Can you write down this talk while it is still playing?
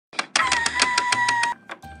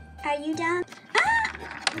Are you down? Ah!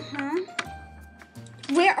 Uh-huh.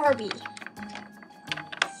 Where are we?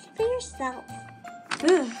 See for yourself.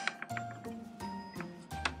 Ugh.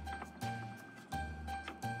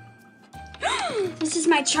 This is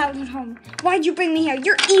my childhood home. Why'd you bring me here?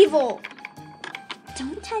 You're evil.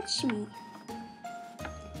 Don't touch me.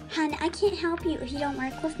 Hun, I can't help you if you don't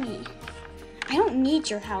work with me. I don't need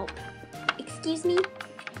your help. Excuse me?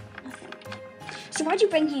 Nothing. So why'd you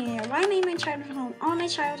bring me here? Why am I in my childhood home? All my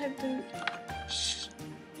childhood food. Shh.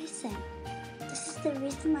 Listen. This is the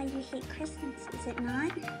reason why you hate Christmas, is it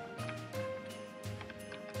not?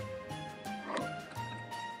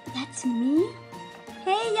 That's me?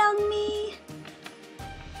 Hey, young me.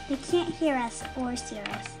 They can't hear us or see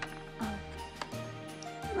us. Oh.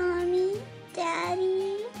 Mommy,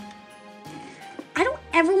 Daddy. I don't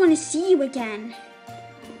ever want to see you again.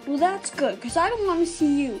 Well, that's good, because I don't want to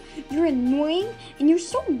see you. You're annoying, and you're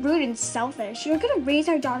so rude and selfish. You're going to raise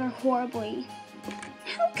our daughter horribly.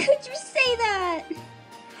 How could you say that?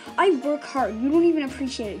 I work hard. You don't even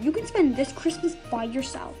appreciate it. You can spend this Christmas by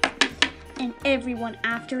yourself. And everyone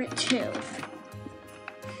after it, too.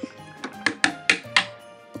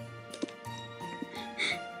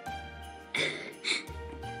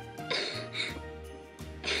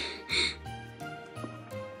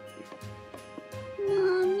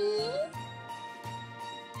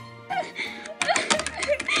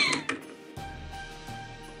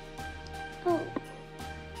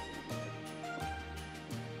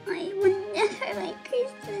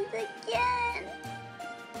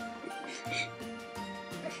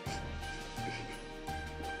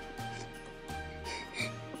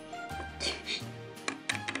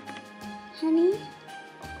 Honey,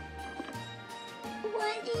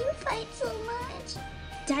 why do you fight so much?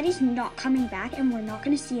 Daddy's not coming back and we're not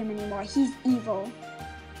going to see him anymore. He's evil.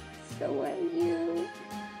 So are you.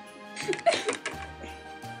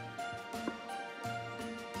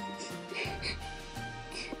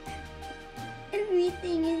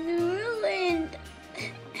 Everything is ruined.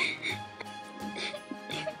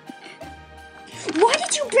 Why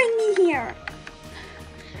did you bring me here?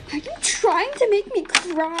 Are you trying to make me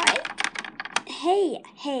cry? Hey,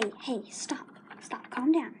 stop,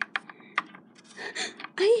 calm down.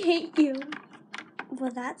 I hate you.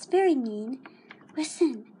 Well, that's very mean.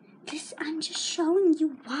 Listen, I'm just showing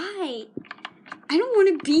you why. I don't want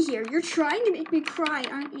to be here. You're trying to make me cry,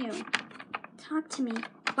 aren't you? Talk to me.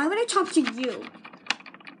 Why would I talk to you?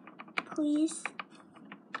 Please.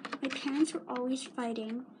 My parents were always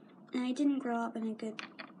fighting, and I didn't grow up in a good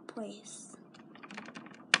place.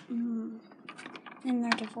 And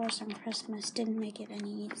their divorce on Christmas didn't make it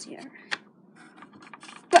any easier.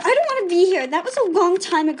 But I don't want to be here. That was a long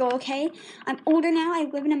time ago, okay? I'm older now. I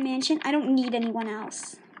live in a mansion. I don't need anyone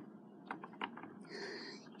else.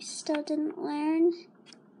 You still didn't learn?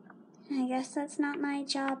 I guess that's not my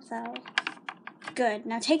job, though. Good.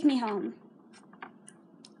 Now take me home.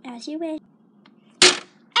 As you wish.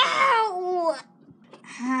 Ow!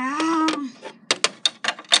 Ow!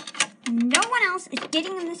 No one else is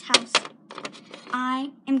getting in this house.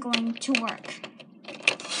 I am going to work.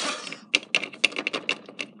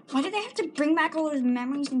 Why do they have to bring back all those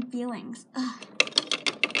memories and feelings? Ugh.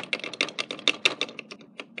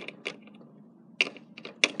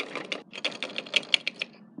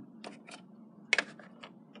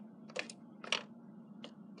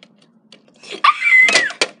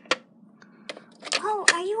 Oh,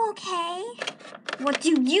 are you okay? What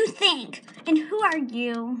do you think? And who are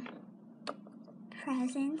you?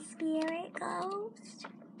 Present spirit ghost?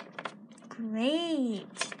 Great.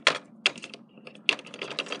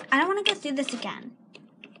 I don't want to go through this again.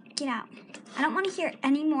 Get out. I don't want to hear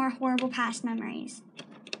any more horrible past memories.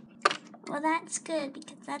 Well, that's good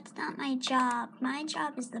because that's not my job. My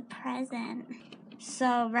job is the present.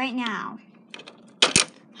 So, right now,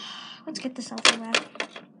 let's get this over with.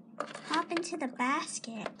 Hop into the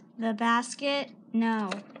basket. The basket?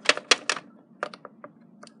 No.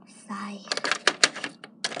 Sigh.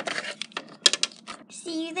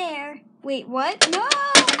 See you there. Wait, what? No!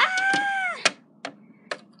 Ah!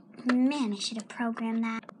 Man, I should have programmed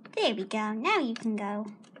that. There we go. Now you can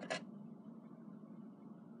go.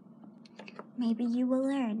 Maybe you will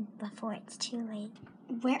learn before it's too late.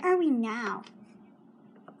 Where are we now?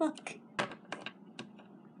 Look.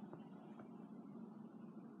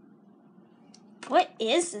 What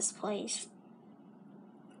is this place?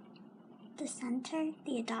 The center?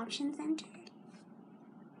 The adoption center?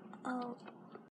 Oh.